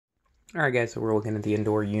Alright guys, so we're looking at the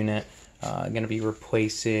indoor unit. Going to be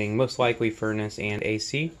replacing most likely furnace and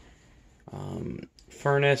AC.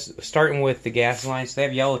 Furnace, starting with the gas lines. They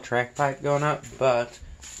have yellow track pipe going up, but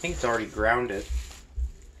I think it's already grounded.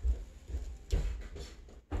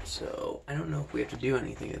 So I don't know if we have to do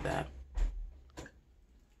anything to that.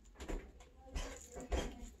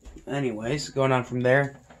 Anyways, going on from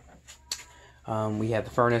there, we have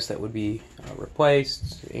the furnace that would be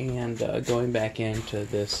replaced, and going back into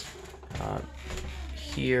this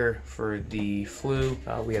here for the flue,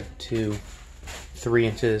 we have two 3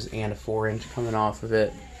 inches and a 4 inch coming off of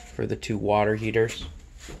it for the 2 water heaters.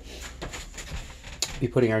 Be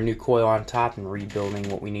putting our new coil on top and rebuilding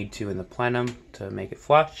what we need to in the plenum to make it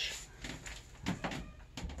flush.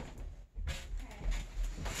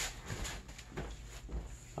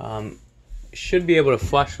 Should be able to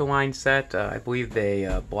flush the line set. I believe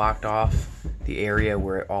they blocked off the area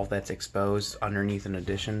where all that's exposed underneath an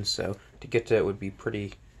addition, so to get to it would be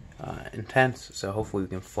pretty intense, so hopefully we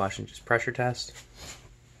can flush and just pressure test.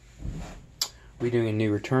 We're doing a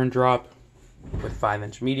new return drop with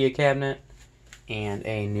 5-inch media cabinet and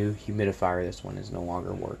a new humidifier. This one is no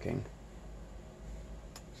longer working.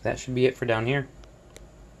 So that should be it for down here.